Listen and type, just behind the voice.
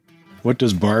What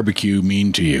does barbecue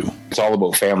mean to you? It's all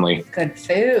about family. Good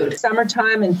food.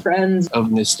 Summertime and friends.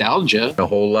 Of nostalgia. A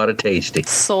whole lot of tasty.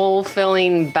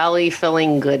 Soul-filling,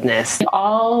 belly-filling goodness.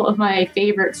 All of my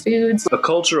favorite foods. A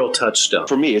cultural touchstone.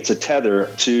 For me, it's a tether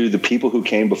to the people who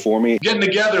came before me. Getting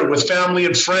together with family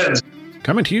and friends.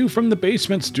 Coming to you from the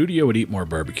basement studio at Eat More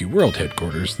Barbecue World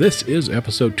Headquarters, this is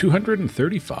episode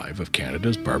 235 of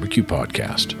Canada's Barbecue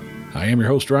Podcast. I am your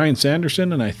host, Ryan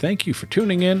Sanderson, and I thank you for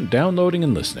tuning in, downloading,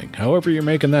 and listening. However you're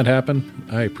making that happen,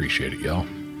 I appreciate it, y'all.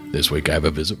 This week I have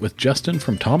a visit with Justin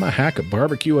from Toma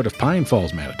Barbecue out of Pine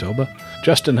Falls, Manitoba.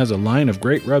 Justin has a line of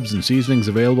great rubs and seasonings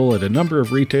available at a number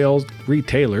of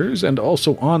retailers and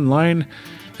also online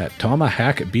at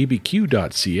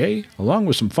tomahackbbq.ca, along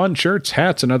with some fun shirts,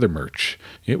 hats, and other merch.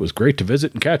 It was great to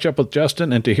visit and catch up with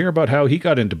Justin and to hear about how he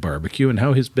got into barbecue and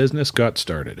how his business got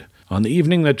started. On the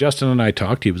evening that Justin and I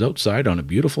talked, he was outside on a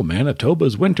beautiful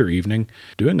Manitoba's winter evening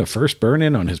doing a first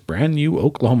burn-in on his brand new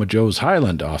Oklahoma Joe's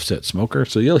Highland offset smoker,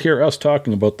 so you'll hear us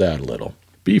talking about that a little.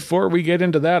 Before we get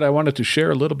into that, I wanted to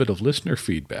share a little bit of listener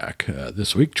feedback.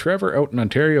 This week, Trevor out in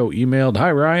Ontario emailed,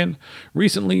 "Hi Ryan,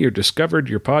 recently you discovered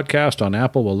your podcast on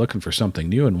Apple while looking for something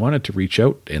new and wanted to reach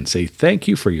out and say thank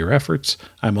you for your efforts.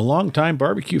 I'm a longtime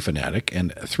barbecue fanatic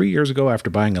and 3 years ago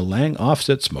after buying a Lang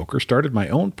offset smoker, started my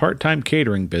own part-time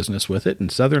catering business with it in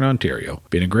Southern Ontario.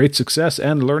 Been a great success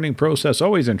and learning process,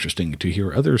 always interesting to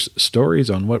hear others' stories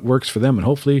on what works for them and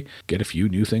hopefully get a few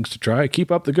new things to try.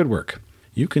 Keep up the good work."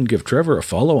 You can give Trevor a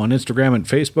follow on Instagram and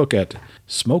Facebook at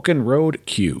Smokin' Road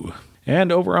Q. And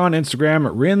over on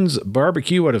Instagram, Rin's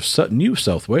Barbecue out of New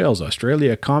South Wales,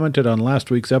 Australia, commented on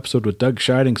last week's episode with Doug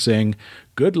Scheiding saying,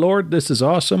 "Good Lord, this is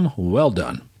awesome. Well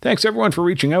done." Thanks everyone for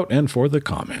reaching out and for the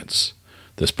comments.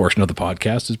 This portion of the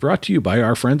podcast is brought to you by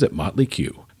our friends at Motley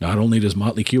Q. Not only does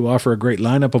Motley Q offer a great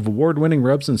lineup of award-winning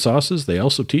rubs and sauces, they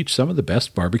also teach some of the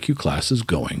best barbecue classes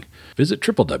going. Visit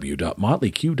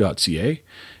www.motleyq.ca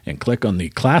and click on the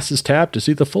Classes tab to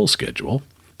see the full schedule.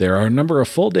 There are a number of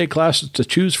full-day classes to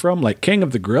choose from, like King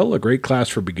of the Grill, a great class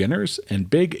for beginners,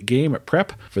 and Big Game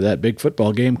Prep for that big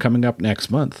football game coming up next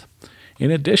month.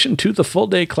 In addition to the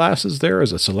full-day classes, there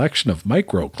is a selection of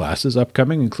micro classes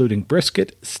upcoming, including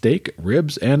brisket, steak,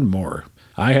 ribs, and more.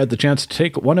 I had the chance to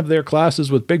take one of their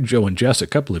classes with Big Joe and Jess a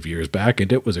couple of years back,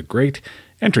 and it was a great,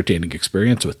 entertaining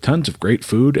experience with tons of great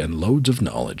food and loads of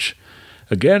knowledge.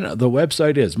 Again, the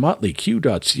website is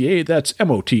motleyq.ca. That's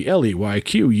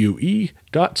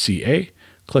motleyqe.ca.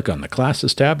 Click on the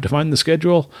Classes tab to find the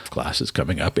schedule of classes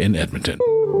coming up in Edmonton.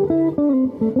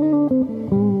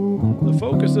 The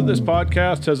focus of this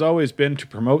podcast has always been to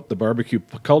promote the barbecue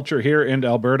culture here in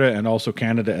Alberta and also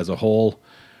Canada as a whole.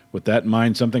 With that in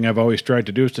mind, something I've always tried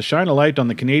to do is to shine a light on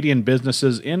the Canadian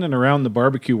businesses in and around the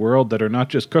barbecue world that are not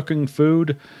just cooking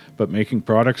food, but making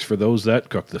products for those that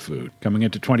cook the food. Coming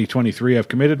into 2023, I've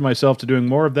committed myself to doing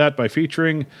more of that by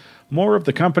featuring more of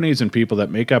the companies and people that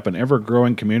make up an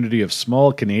ever-growing community of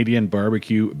small Canadian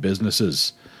barbecue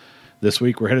businesses. This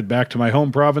week, we're headed back to my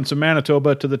home province of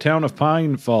Manitoba to the town of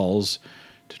Pine Falls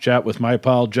to chat with my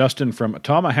pal Justin from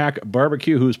Toma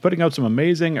Barbecue, who's putting out some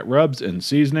amazing rubs and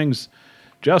seasonings.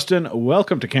 Justin,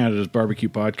 welcome to Canada's Barbecue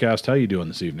Podcast. How are you doing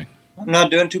this evening? I'm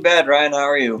not doing too bad, Ryan. How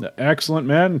are you? Excellent,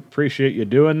 man. Appreciate you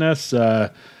doing this.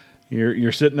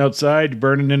 You're sitting outside,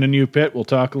 burning in a new pit. We'll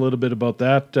talk a little bit about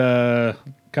that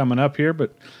coming up here.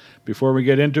 But before we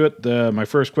get into it, my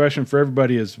first question for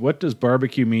everybody is, what does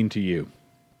barbecue mean to you?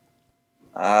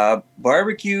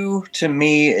 Barbecue to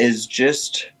me is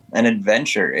just an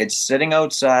adventure. It's sitting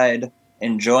outside,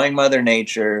 enjoying Mother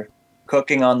Nature,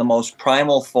 cooking on the most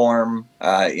primal form,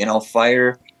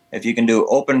 fire. If you can do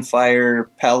open fire,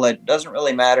 pellet, doesn't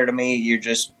really matter to me. You're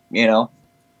just,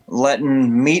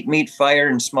 letting meat fire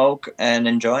and smoke and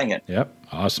enjoying it. Yep.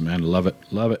 Awesome, man. Love it.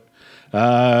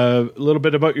 A little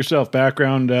bit about yourself,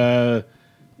 background. You're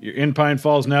in Pine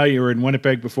Falls now. You were in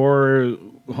Winnipeg before.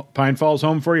 Pine Falls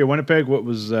home for you, Winnipeg? What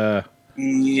was...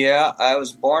 Yeah, I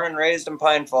was born and raised in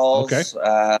Pine Falls.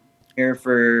 Okay. Here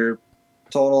for...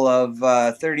 total of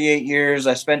 38 years.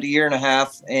 I spent a year and a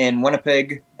half in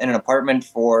Winnipeg in an apartment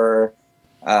for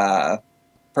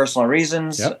personal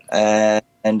reasons. Yep.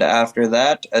 And after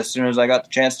that, as soon as I got the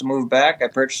chance to move back, I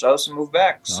purchased a house and moved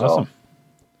back. Awesome. So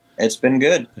it's been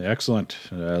good. Excellent.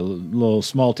 Little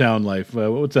small town life.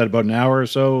 What's that, about an hour or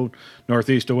so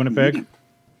northeast of Winnipeg?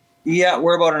 Yeah,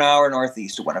 we're about an hour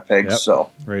northeast of Winnipeg. Yep.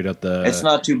 So right at the... It's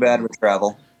not too bad with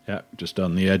travel. Yeah, just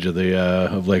on the edge of the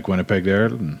of Lake Winnipeg there.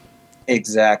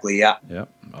 Exactly, yeah. Yep.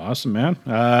 Awesome,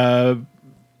 man.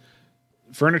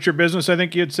 Furniture business, I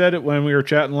think you had said it when we were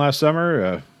chatting last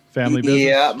summer. Family business.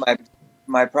 Yeah,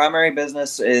 My primary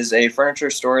business is a furniture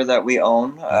store that we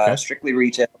own, strictly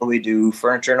retail. We do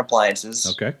furniture and appliances.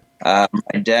 Okay.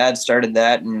 My dad started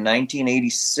that in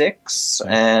 1986,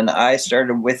 and I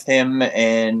started with him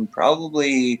in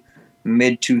probably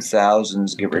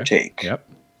mid-2000s, give or take. Yep.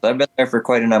 So I've been there for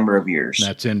quite a number of years.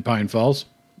 That's in Pine Falls?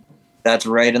 That's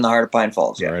right in the heart of Pine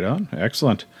Falls, yeah. Right on.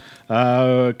 Excellent.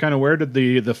 Kind of where did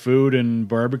the food and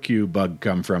barbecue bug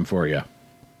come from for you?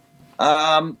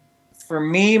 For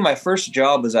me, my first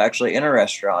job was actually in a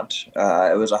restaurant.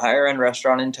 It was a higher-end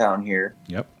restaurant in town here.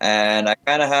 Yep. And I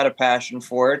kind of had a passion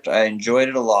for it. I enjoyed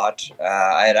it a lot.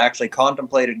 I had actually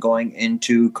contemplated going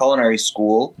into culinary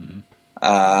school.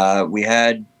 Mm-hmm. We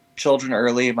had children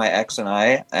early, my ex and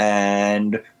I,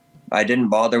 and I didn't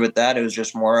bother with that. It was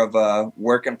just more of a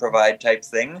work and provide type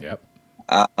thing. Yep.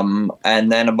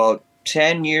 And then about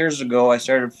 10 years ago, I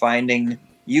started finding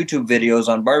YouTube videos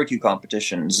on barbecue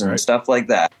competitions and stuff like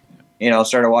that.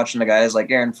 Started watching the guys like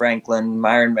Aaron Franklin,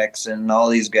 Myron Mixon, all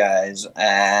these guys,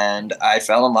 and I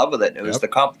fell in love with it. It was the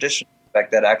competition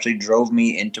aspect that actually drove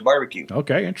me into barbecue.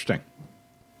 Okay, interesting.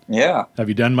 Yeah. Have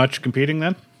you done much competing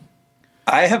then?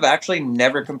 I have actually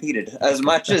never competed. As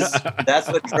much as that's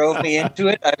what drove me into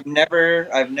it, I've never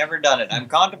done it. I'm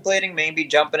contemplating maybe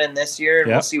jumping in this year, and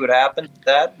we'll see what happens with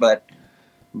that,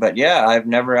 But yeah, I've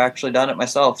never actually done it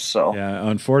myself. So yeah,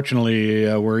 unfortunately,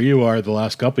 where you are the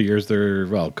last couple of years,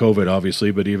 COVID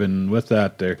obviously, but even with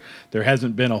that, there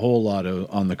hasn't been a whole lot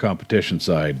on the competition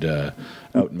side. Out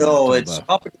in no, it's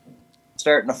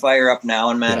starting to fire up now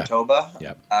in Manitoba.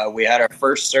 Yeah. We had our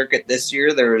first circuit this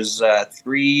year. There was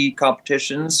 3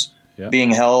 competitions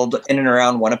being held in and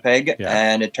around Winnipeg,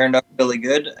 and it turned out really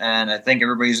good. And I think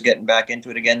everybody's getting back into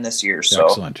it again this year. So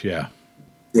excellent, yeah.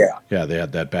 Yeah, they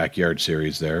had that backyard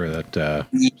series there. And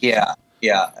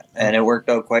it worked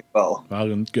out quite well. Well,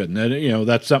 good. And then,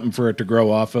 that's something for it to grow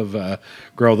off of,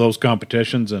 grow those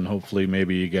competitions, and hopefully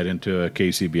maybe you get into a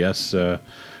KCBS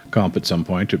comp at some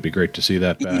point. It'd be great to see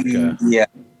that back. Yeah,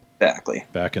 exactly.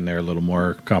 Back in there, a little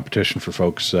more competition for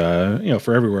folks,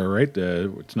 for everywhere, right?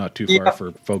 It's not too far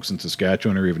for folks in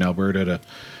Saskatchewan or even Alberta to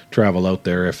travel out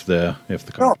there if the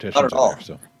competitions are there.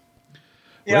 So,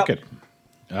 wicked.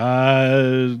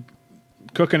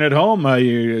 Cooking at home,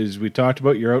 as we talked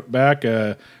about, you're out back,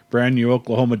 brand new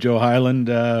Oklahoma Joe Highland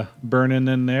burning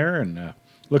in there, and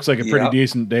looks like a pretty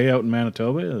decent day out in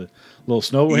Manitoba. A little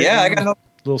snow, I got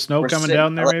little snow coming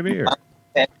down there, maybe. Or?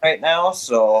 Right now,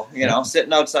 so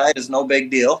sitting outside is no big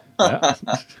deal.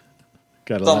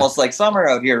 It's almost like summer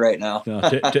out here right now.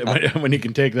 When you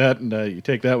can take that, and you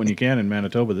take that when you can in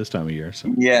Manitoba this time of year.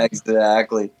 So yeah,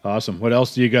 exactly. Awesome. What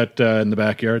else do you got in the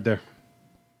backyard there?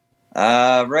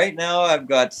 Right now, I've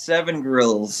got 7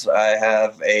 grills. I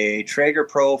have a Traeger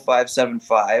Pro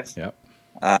 575. Yep.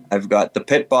 I've got the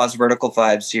Pit Boss Vertical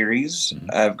 5 Series. Mm-hmm.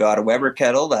 I've got a Weber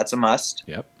kettle. That's a must.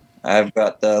 Yep. I've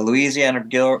got the Louisiana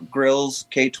Grills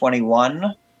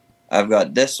K21. I've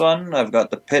got this one. I've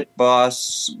got the Pit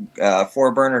Boss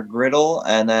 4-burner griddle,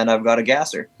 and then I've got a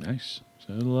gasser. Nice.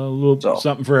 So a little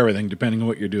something for everything, depending on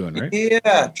what you're doing, right? Yeah,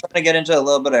 trying to get into a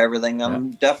little bit of everything.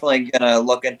 I'm definitely going to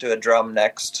look into a drum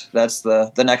next. That's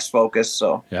the next focus.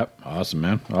 So. Yep. Awesome,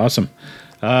 man. Awesome.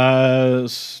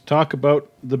 Let's talk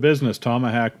about the business,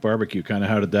 Toma Hack Barbecue. Kind of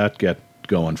how did that get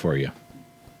going for you?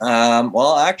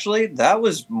 Well, actually, that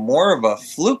was more of a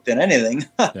fluke than anything.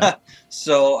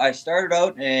 So I started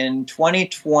out in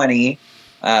 2020.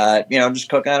 Just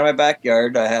cooking out of my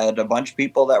backyard. I had a bunch of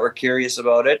people that were curious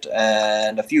about it,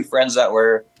 and a few friends that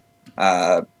were,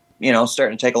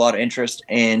 starting to take a lot of interest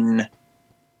in,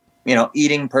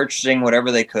 eating, purchasing,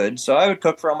 whatever they could. So I would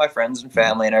cook for all my friends and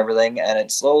family and everything, and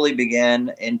it slowly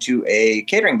began into a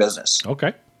catering business.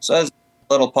 Okay. So I was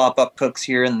little pop-up cooks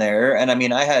here and there, and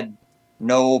I had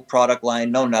no product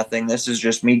line, no nothing. This is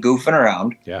just me goofing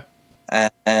around. Yeah.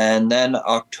 And then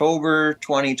October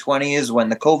 2020 is when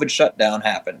the COVID shutdown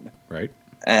happened. Right.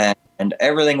 And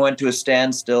everything went to a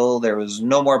standstill. There was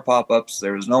no more pop-ups.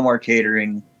 There was no more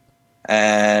catering.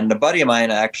 And a buddy of mine,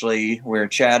 actually, we were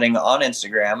chatting on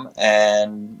Instagram,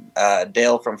 and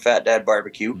Dale from Fat Dad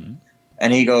Barbecue. Mm-hmm.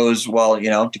 And he goes, well,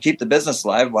 to keep the business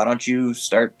alive, why don't you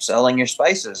start selling your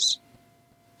spices?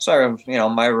 So,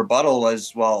 my rebuttal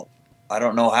was, well, I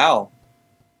don't know how.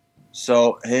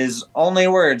 So his only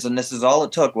words, and this is all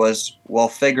it took, was, well,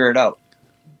 figure it out.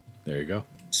 There you go.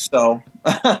 So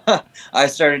I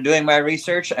started doing my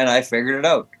research, and I figured it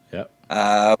out. Yep.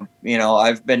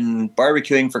 I've been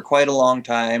barbecuing for quite a long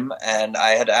time, and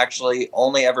I had actually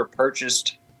only ever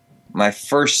purchased my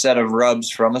first set of rubs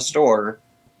from a store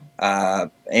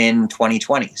in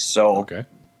 2020. So, okay.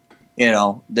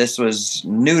 this was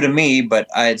new to me, but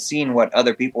I had seen what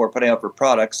other people were putting out for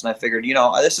products, and I figured,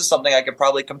 this is something I could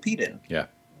probably compete in. Yeah.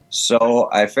 So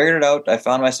I figured it out. I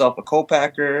found myself a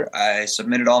co-packer. I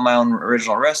submitted all my own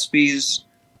original recipes,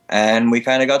 and we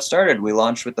kind of got started. We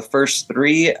launched with the first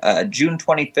 3 June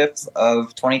 25th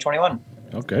of 2021.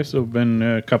 Okay, so been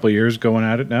a couple of years going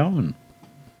at it now, and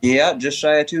yeah, just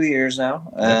shy of 2 years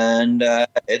now, and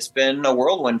it's been a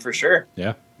whirlwind for sure.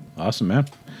 Yeah, awesome, man.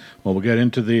 Well, we'll get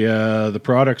into the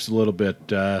products a little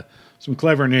bit. Some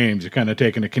clever names. You're kind of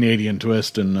taking a Canadian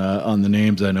twist and on the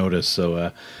names, I noticed.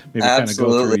 So maybe kind of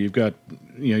go through. You've got,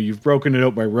 you've broken it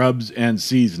out by rubs and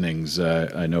seasonings.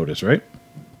 I noticed, right?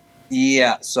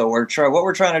 Yeah. So what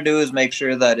we're trying to do is make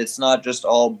sure that it's not just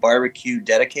all barbecue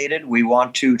dedicated. We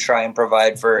want to try and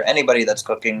provide for anybody that's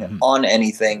cooking on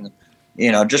anything.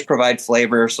 Just provide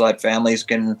flavor so that families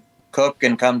can cook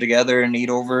and come together and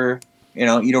eat over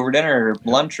dinner or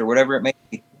lunch or whatever it may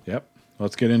be. Yep.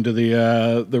 Let's get into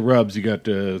the rubs. You got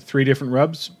 3 different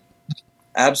rubs?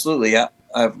 Absolutely, yeah.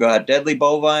 I've got Deadly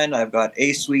Bovine, I've got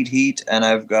a Sweet Heat, and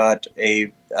I've got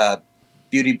a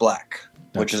Beauty Black,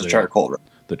 which is a charcoal rub.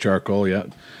 The charcoal, yeah.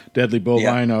 Deadly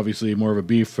Bovine, obviously more of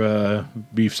a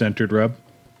beef-centered rub.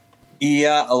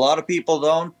 Yeah, a lot of people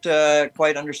don't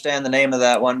quite understand the name of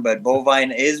that one, but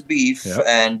bovine is beef,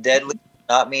 and deadly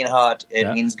not mean hot,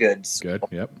 it means good. So good,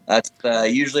 yep. That's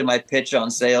usually my pitch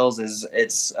on sales is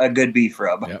it's a good beef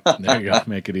rub. Yep, there you go.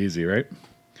 Make it easy, right?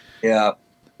 Yeah.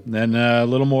 And then a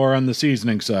little more on the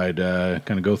seasoning side.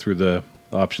 Kind of go through the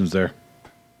options there.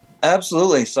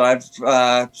 Absolutely. So I've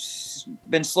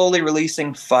been slowly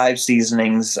releasing 5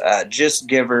 seasonings. Just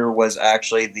Giver was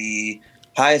actually the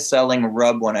highest selling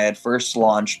rub when I had first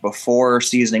launched before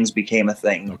seasonings became a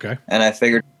thing. Okay. And I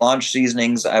figured launch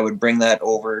seasonings, I would bring that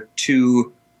over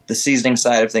to the seasoning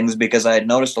side of things because I had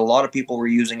noticed a lot of people were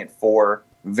using it for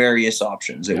various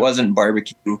options. It wasn't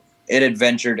barbecue. It had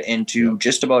ventured into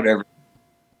just about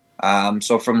everything.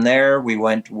 So from there, we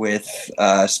went with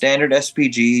standard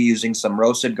SPG using some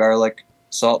roasted garlic,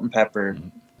 salt, and pepper.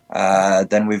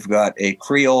 Then we've got a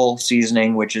Creole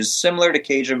seasoning, which is similar to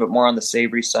Cajun, but more on the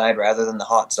savory side rather than the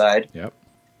hot side. Yep.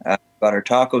 Got our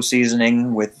taco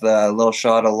seasoning with a little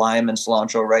shot of lime and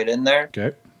cilantro right in there.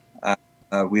 Okay.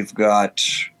 We've got,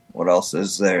 what else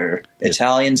is there?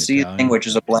 Italian seasoning, which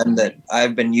is a blend that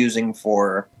I've been using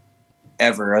for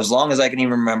ever. As long as I can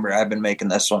even remember, I've been making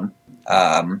this one.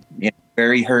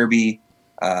 Very herby,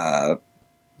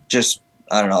 just,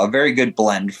 I don't know, a very good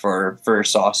blend for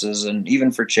sauces and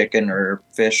even for chicken or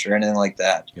fish or anything like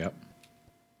that. Yep.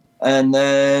 And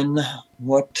then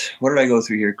what did I go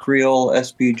through here? Creole,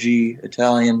 SPG,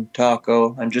 Italian,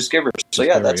 taco, and Just Giver. So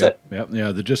yeah, that's it. Yep.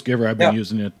 Yeah, the Just Giver, I've been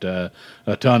using it a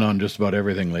ton on just about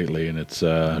everything lately, and it's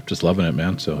just loving it,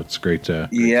 man. So it's great.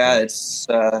 It's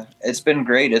been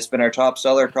great. It's been our top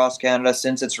seller across Canada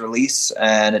since its release,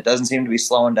 and it doesn't seem to be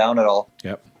slowing down at all.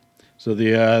 Yep. So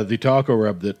the taco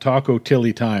rub, the taco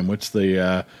tilly time. What's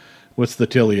the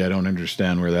tilly? I don't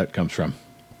understand where that comes from.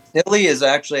 Tilly is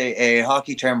actually a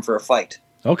hockey term for a fight.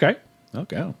 Okay.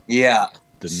 Yeah.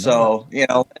 Didn't know. So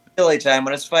tilly time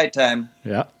when it's fight time.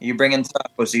 Yeah. You bring in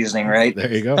taco seasoning, right?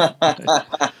 There you go.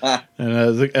 And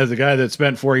as a guy that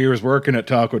spent 4 years working at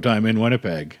Taco Time in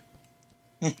Winnipeg,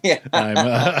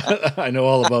 I know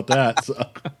all about that. So.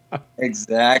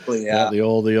 Exactly. Yeah. The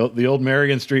old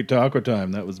Marion Street Taco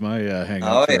Time. That was my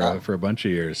hangout for a bunch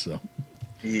of years. So.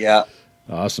 Yeah.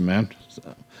 Awesome, man.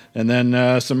 And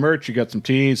then some merch. You got some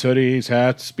tees, hoodies,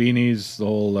 hats, beanies, the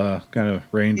whole kind of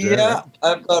range there. Yeah,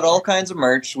 I've got all kinds of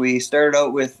merch. We started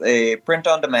out with a print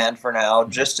on demand for now,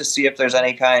 just to see if there's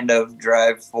any kind of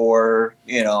drive for,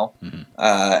 any kind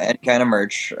of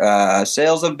merch.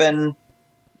 Sales have been,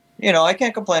 I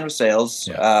can't complain with sales.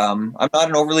 Yeah. I'm not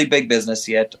an overly big business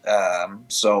yet,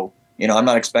 so I'm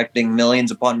not expecting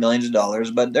millions upon millions of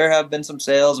dollars, but there have been some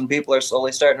sales, and people are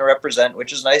slowly starting to represent,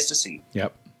 which is nice to see.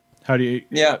 Yep. How do you?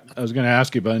 Yeah, I was going to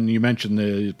ask you, but you mentioned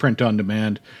the print on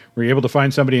demand. Were you able to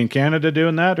find somebody in Canada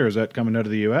doing that, or is that coming out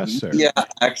of the U.S.? Or? Yeah,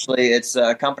 actually, it's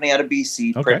a company out of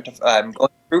BC. Okay. I'm going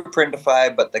through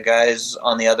Printify, but the guys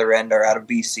on the other end are out of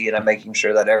BC, and I'm making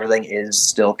sure that everything is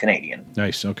still Canadian.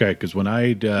 Nice. Okay, because when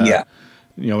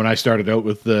when I started out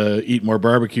with Eat More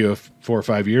Barbecue 4 or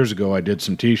 5 years ago, I did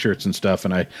some T-shirts and stuff,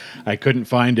 and I couldn't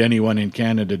find anyone in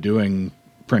Canada doing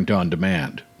print on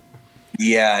demand.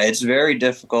 Yeah, it's very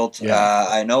difficult. Yeah.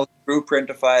 I know through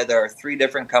Printify, there are 3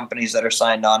 different companies that are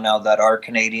signed on now that are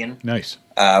Canadian. Nice.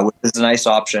 Which is a nice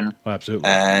option. Oh, absolutely.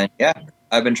 And yeah,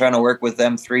 I've been trying to work with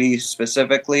them 3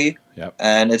 specifically. Yep.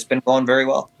 And it's been going very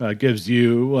well. It gives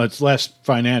you, it's less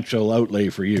financial outlay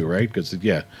for you, right? Because,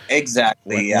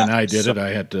 Exactly, when I did it,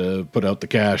 I had to put out the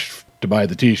cash to buy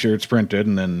the T-shirts printed,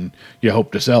 and then you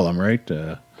hope to sell them, right?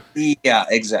 Yeah,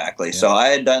 exactly. Yeah. So I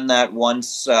had done that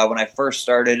once when I first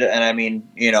started, and I mean,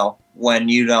 when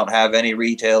you don't have any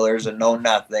retailers and know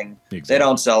nothing, they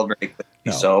don't sell very quickly.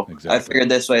 No, so exactly. I figured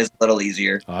this way is a little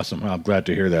easier. Awesome. Well, I'm glad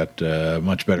to hear that.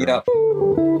 Much better. Yep.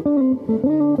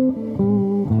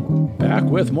 Back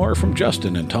with more from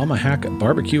Justin and Toma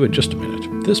BBQ in just a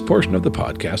minute. This portion of the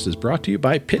podcast is brought to you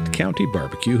by Pitt County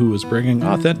BBQ, who is bringing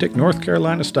authentic North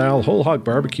Carolina-style whole hog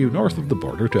barbecue north of the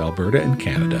border to Alberta and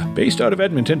Canada. Based out of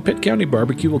Edmonton, Pitt County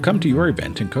BBQ will come to your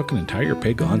event and cook an entire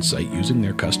pig on site using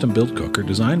their custom-built cooker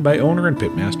designed by owner and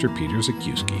pitmaster Peter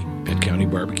Zakuski. Pitt County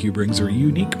BBQ brings a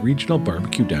unique regional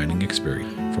barbecue dining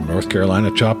experience. From North Carolina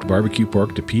chopped barbecue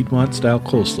pork to Piedmont-style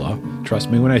coleslaw,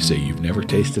 trust me when I say you've never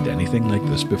tasted anything like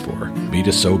this before. Meat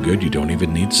is so good you don't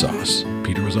even need sauce.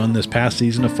 Peter was on this past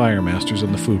season of Fire Masters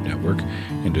on the Food Network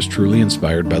and is truly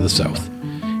inspired by the South.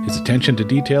 His attention to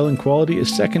detail and quality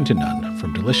is second to none.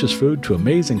 From delicious food to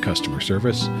amazing customer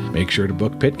service, make sure to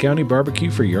book Pitt County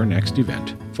BBQ for your next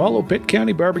event. Follow Pitt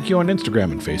County BBQ on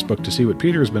Instagram and Facebook to see what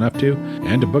Peter's been up to,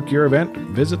 and to book your event,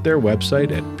 visit their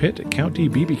website at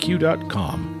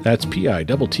pittcountybbq.com. That's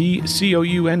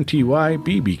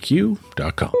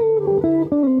PITTCOUNTYBBQ.com.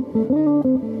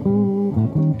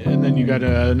 And then you got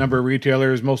a number of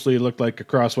retailers, mostly looked like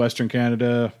across Western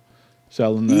Canada,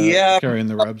 selling carrying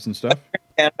the rubs and stuff.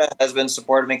 Canada has been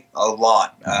supporting me a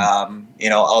lot.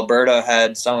 Alberta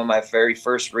had some of my very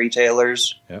first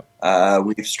retailers. Yep.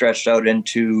 We've stretched out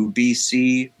into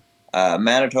BC.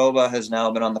 Manitoba has now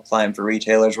been on the climb for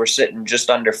retailers. We're sitting just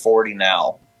under 40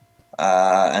 now.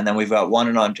 And then we've got one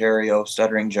in Ontario,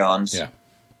 Stuttering John's. Yeah.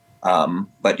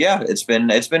 But yeah, it's been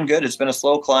good. It's been a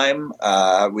slow climb.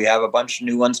 We have a bunch of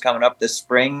new ones coming up this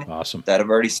spring. Awesome. That have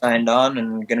already signed on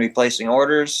and going to be placing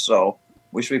orders. So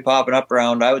we should be popping up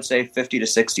around, I would say, 50 to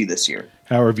 60 this year.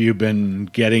 How have you been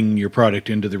getting your product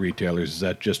into the retailers? Is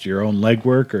that just your own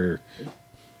legwork or?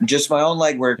 Just my own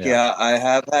legwork, yeah. I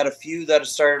have had a few that have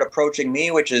started approaching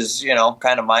me, which is,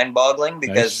 kind of mind-boggling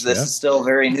because this is still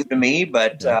very new to me.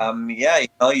 But,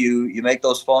 you make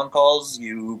those phone calls,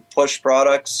 you push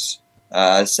products,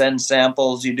 send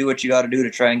samples, you do what you got to do to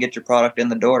try and get your product in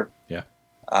the door. Yeah.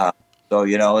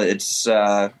 It's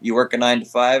you work a 9 to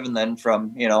 5, and then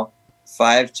from,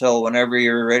 5 till whenever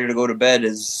you're ready to go to bed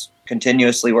is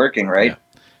continuously working, right?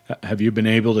 Yeah. Have you been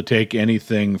able to take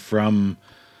anything from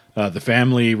the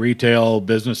family retail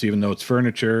business, even though it's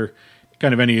furniture,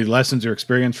 kind of any lessons or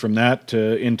experience from that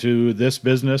into this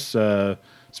business,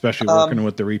 especially working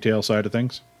with the retail side of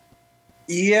things?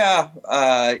 Yeah.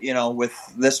 With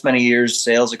this many years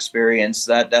sales experience,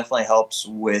 that definitely helps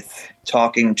with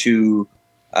talking to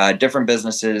different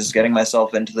businesses, getting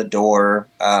myself into the door,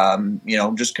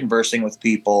 just conversing with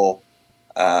people.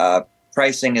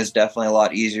 Pricing is definitely a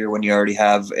lot easier when you already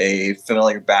have a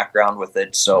familiar background with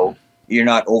it. So you're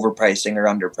not overpricing or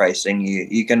underpricing.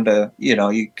 You can,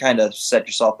 you kind of set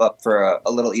yourself up for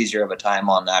a little easier of a time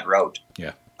on that route.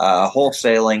 Yeah.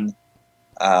 Wholesaling,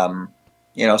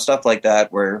 stuff like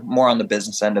that. We're more on the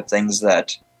business end of things,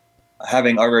 that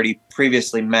having already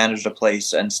previously managed a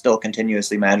place and still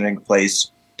continuously managing a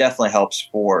place definitely helps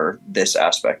for this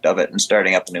aspect of it and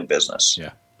starting up a new business.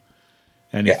 Yeah.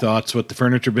 Any thoughts with the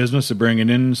furniture business of bringing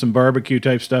in some barbecue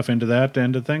type stuff into that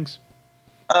end of things?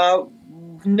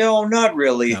 No, not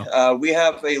really. No. We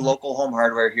have a local home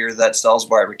hardware here that sells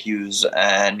barbecues,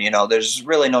 and, there's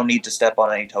really no need to step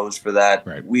on any toes for that.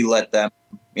 Right. We let them,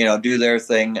 do their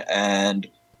thing, and,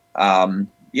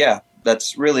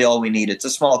 that's really all we need. It's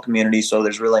a small community, so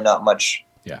there's really not much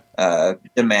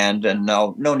demand, and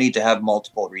no need to have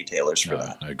multiple retailers for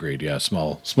that. I agreed. Yeah,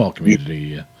 small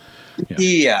community.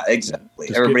 Yeah,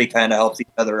 exactly. Everybody kind of helps each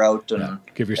other out, and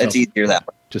it's easier that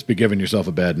way. Just be giving yourself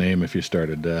a bad name if you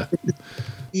started. Start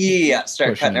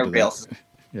cutting everybody else.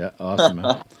 Yeah, awesome,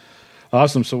 man.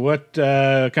 Awesome. So,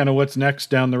 what's next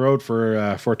down the road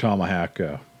for Tomahawk?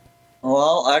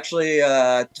 Well, actually,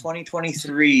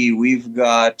 2023, we've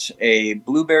got a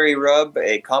blueberry rub,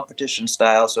 a competition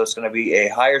style, so it's going to be a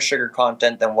higher sugar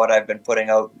content than what I've been putting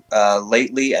out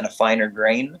lately, and a finer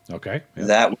grain. Okay. Yeah.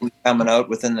 That will be coming out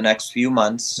within the next few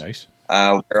months. Nice.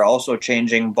 We're also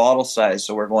changing bottle size,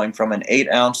 so we're going from an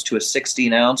 8-ounce to a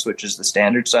 16-ounce, which is the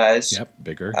standard size. Yep,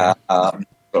 bigger.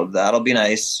 So that'll be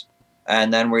nice.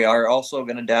 And then we are also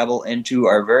going to dabble into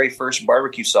our very first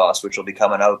barbecue sauce, which will be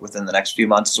coming out within the next few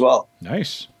months as well.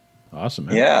 Nice. Awesome,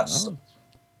 man. Yes. Oh.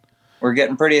 We're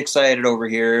getting pretty excited over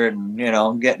here, and,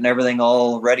 getting everything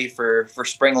all ready for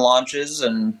spring launches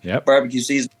and barbecue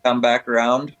season to come back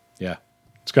around. Yeah.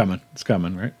 It's coming. It's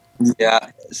coming, right? Yeah.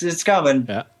 It's coming.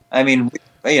 Yeah. I mean,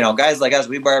 guys like us,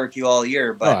 we barbecue all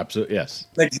year, but absolutely, yes.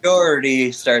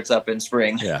 Majority starts up in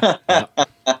spring. Yeah.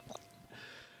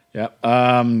 Yeah.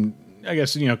 I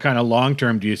guess, kind of long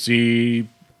term, do you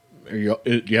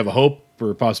have a hope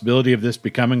or possibility of this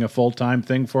becoming a full-time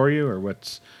thing for you, or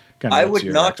what's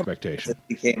your expectation? It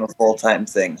became a full-time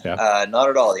thing. Yeah. Not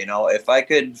at all. If I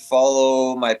could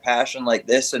follow my passion like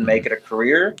this and make it a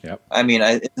career, yep. I mean,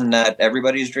 isn't that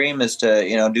everybody's dream is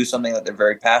to, do something that they're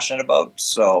very passionate about.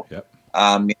 So, yep.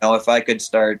 If I could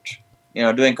start,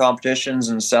 doing competitions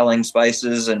and selling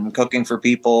spices and cooking for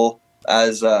people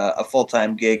as a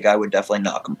full-time gig, I would definitely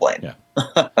not complain. Yeah.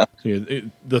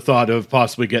 The thought of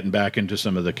possibly getting back into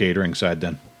some of the catering side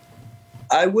then?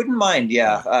 I wouldn't mind,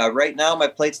 yeah. Right now, my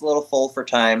plate's a little full for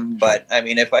time, but I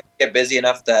mean, if I get busy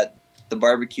enough that the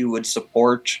barbecue would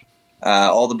support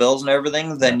all the bills and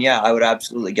everything, then yeah, I would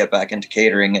absolutely get back into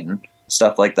catering and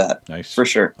stuff like that. Nice. For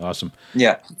sure. Awesome.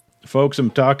 Yeah. Folks, I'm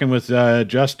talking with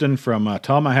Justin from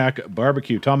Tomahawk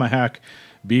Barbecue.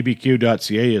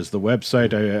 TomahawkBBQ.ca is the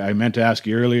website. I meant to ask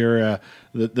you earlier,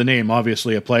 the name,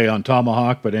 obviously a play on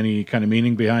tomahawk, but any kind of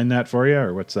meaning behind that for you,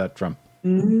 or what's that from?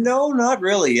 No, not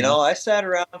really. I sat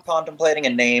around contemplating a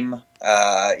name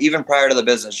even prior to the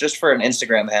business, just for an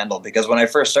Instagram handle, because when I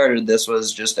first started, this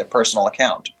was just a personal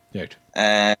account. Right.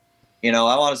 And,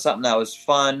 I wanted something that was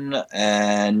fun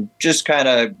and just kind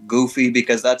of goofy,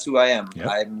 because that's who I am. Yep.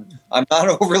 I'm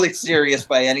not overly serious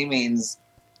by any means.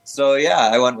 So, yeah,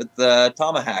 I went with the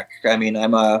Tomahawk. I mean,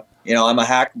 I'm a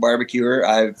hack barbecuer.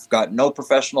 I've got no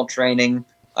professional training.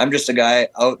 I'm just a guy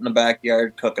out in the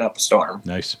backyard cooking up a storm.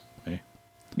 Nice. Hey.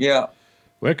 Yeah.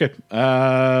 Wicked.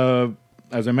 As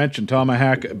I mentioned,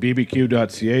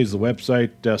 TomahawkBBQ.ca is the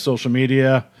website. Social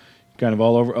media, kind of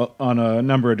all over on a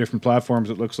number of different platforms,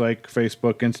 it looks like.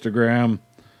 Facebook, Instagram,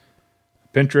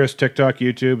 Pinterest, TikTok,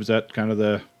 YouTube. Is that kind of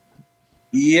the...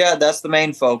 Yeah, that's the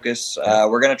main focus.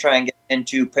 We're going to try and get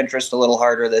into Pinterest a little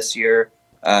harder this year.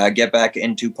 Get back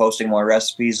into posting more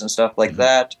recipes and stuff like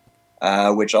that,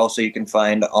 which also you can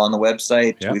find on the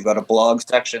website. Yeah. We've got a blog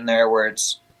section there where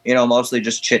it's, mostly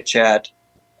just chit chat.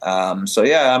 So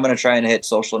yeah, I'm going to try and hit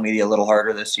social media a little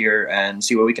harder this year and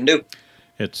see what we can do.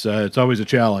 It's always a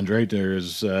challenge, right?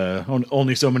 There's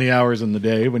only so many hours in the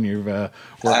day when you're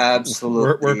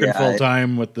absolutely working full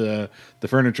time with the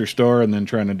furniture store, and then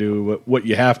trying to do what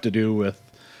you have to do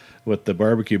with the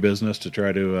barbecue business to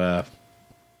try to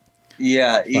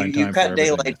you cut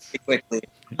daylight pretty quickly.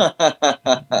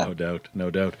 No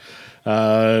doubt.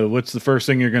 What's the first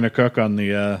thing you're going to cook on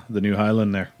the New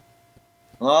Highland there?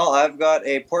 Well, I've got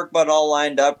a pork butt all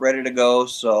lined up, ready to go.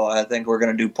 So I think we're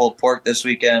going to do pulled pork this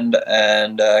weekend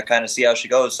and kind of see how she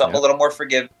goes. Something a little more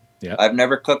forgiving. Yeah. I've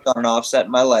never cooked on an offset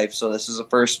in my life, so this is a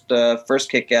first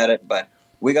kick at it. But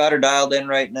we got her dialed in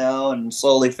right now and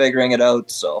slowly figuring it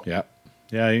out. So yeah,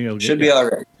 should be all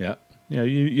right. Yeah.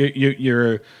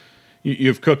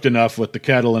 You've cooked enough with the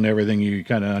kettle and everything. You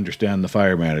kind of understand the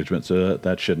fire management, so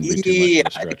that shouldn't be too much of a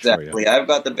stretch exactly. for you. I've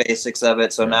got the basics of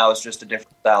it, so now it's just a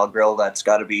different style grill that's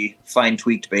got to be fine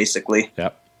tweaked, basically.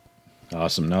 Yep.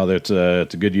 Awesome. No, it's a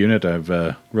good unit. I've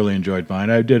really enjoyed mine.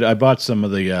 I bought some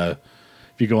of the.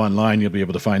 If you go online, you'll be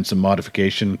able to find some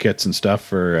modification kits and stuff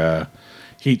for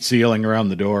heat sealing around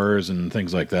the doors and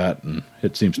things like that, and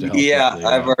it seems to help. Yeah,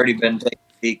 I've already been taking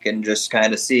a peek and just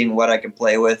kind of seeing what I can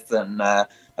play with, and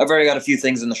I've already got a few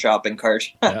things in the shopping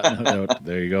cart. Yeah, no doubt.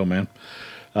 There you go, man.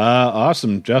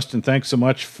 Awesome. Justin, thanks so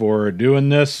much for doing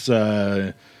this.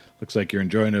 Looks like you're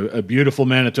enjoying a beautiful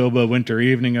Manitoba winter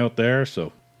evening out there,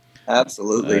 so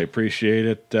absolutely. I appreciate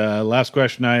it. Last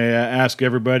question I ask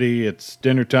everybody, it's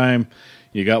dinner time.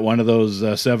 You got one of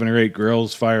those 7 or 8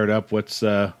 grills fired up. What's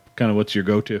your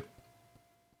go-to?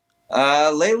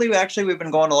 Lately, we've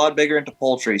been going a lot bigger into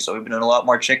poultry, so we've been doing a lot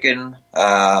more chicken,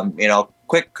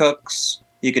 quick cooks.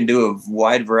 You can do a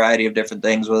wide variety of different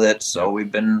things with it. So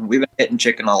we've been hitting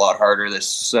chicken a lot harder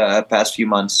this past few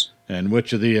months. And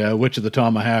which of the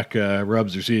Tomahawk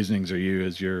rubs or seasonings are you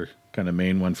as your kind of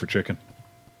main one for chicken?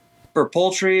 For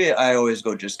poultry, I always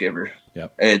go Just Giver.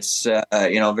 Yep. It's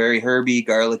very herby,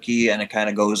 garlicky, and it kind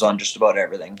of goes on just about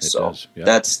everything. It does. Yep.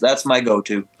 That's my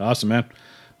go-to. Awesome, man.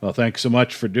 Well, thanks so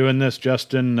much for doing this,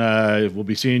 Justin. We'll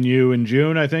be seeing you in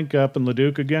June, I think, up in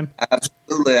Leduc again.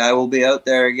 Absolutely, I will be out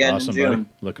there again awesome, in June.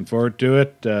 Buddy. Looking forward to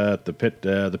it. The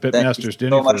Pitmasters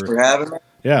dinner. So much for having me.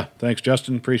 Yeah, thanks,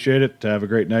 Justin. Appreciate it. Have a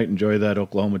great night. Enjoy that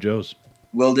Oklahoma Joe's.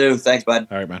 Will do. Thanks, bud.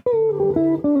 All right, man.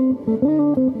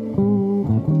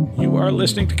 You are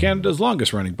listening to Canada's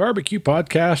longest-running barbecue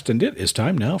podcast, and it is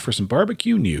time now for some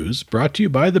barbecue news brought to you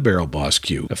by the Barrel Boss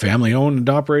Q, a family-owned and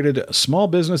operated small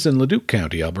business in Leduc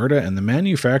County, Alberta, and the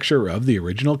manufacturer of the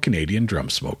original Canadian drum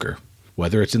smoker.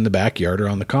 Whether it's in the backyard or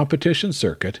on the competition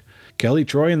circuit, Kelly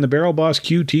Troy and the Barrel Boss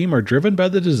Q team are driven by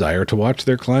the desire to watch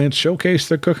their clients showcase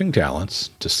their cooking talents,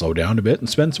 to slow down a bit and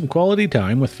spend some quality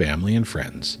time with family and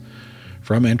friends.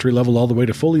 From entry-level all the way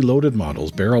to fully loaded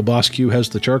models, Barrel Boss Q has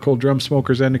the charcoal drum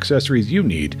smokers and accessories you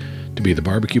need to be the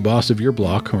barbecue boss of your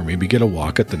block or maybe get a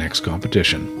walk at the next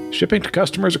competition. Shipping to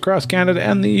customers across Canada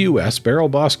and the US, Barrel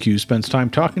Boss Q spends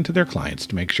time talking to their clients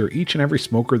to make sure each and every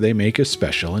smoker they make is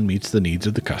special and meets the needs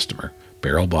of the customer.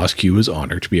 Barrel Boss Q is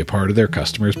honored to be a part of their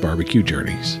customers' barbecue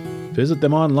journeys. Visit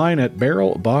them online at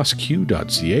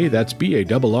barrelbossq.ca, that's BARRELBOSS,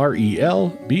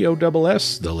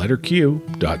 the letter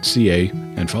Q.ca,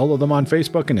 and follow them on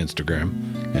Facebook and Instagram,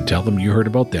 and tell them you heard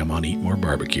about them on Eat More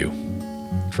Barbecue.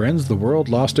 Friends, the world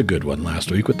lost a good one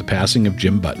last week with the passing of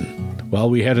Jim Button. While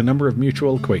we had a number of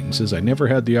mutual acquaintances, I never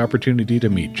had the opportunity to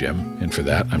meet Jim, and for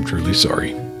that, I'm truly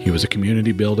sorry. He was a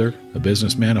community builder, a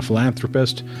businessman, a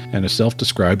philanthropist, and a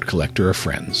self-described collector of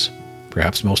friends.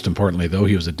 Perhaps most importantly, though,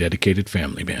 he was a dedicated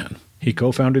family man. He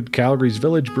co-founded Calgary's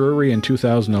Village Brewery in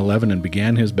 2011 and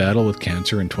began his battle with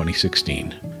cancer in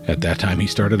 2016. At that time, he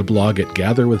started a blog at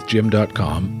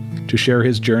gatherwithjim.com to share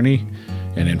his journey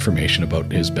and information about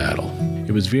his battle.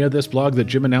 It was via this blog that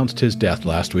Jim announced his death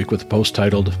last week with a post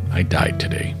titled, "I Died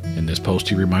Today." In this post,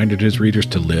 he reminded his readers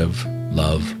to live,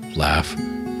 love, laugh,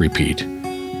 repeat,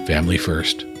 family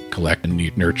first, collect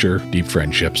and nurture deep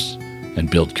friendships, and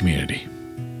build community.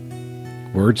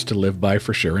 Words to live by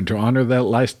for sure, and to honor that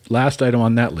last item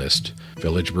on that list,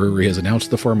 Village Brewery has announced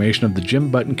the formation of the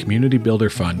Jim Button Community Builder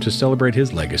Fund to celebrate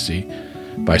his legacy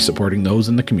by supporting those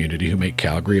in the community who make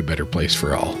Calgary a better place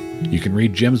for all. You can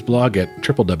read Jim's blog at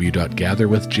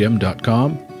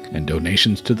www.gatherwithjim.com, and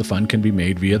donations to the fund can be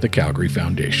made via the Calgary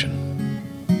Foundation.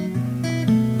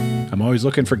 I'm always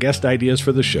looking for guest ideas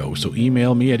for the show, so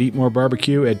email me at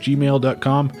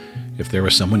eatmorebarbecue@gmail.com if there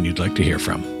was someone you'd like to hear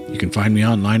from. You can find me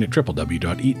online at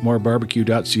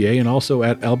www.eatmorebarbecue.ca and also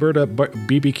at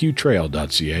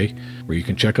albertabbqtrail.ca, where you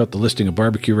can check out the listing of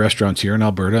barbecue restaurants here in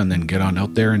Alberta and then get on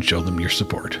out there and show them your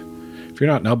support. If you're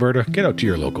not in Alberta, get out to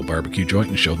your local barbecue joint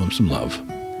and show them some love.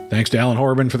 Thanks to Alan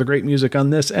Horban for the great music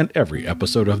on this and every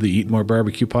episode of the Eat More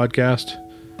Barbecue podcast.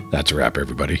 That's a wrap,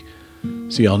 everybody.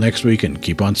 See y'all next week and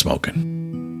keep on smoking.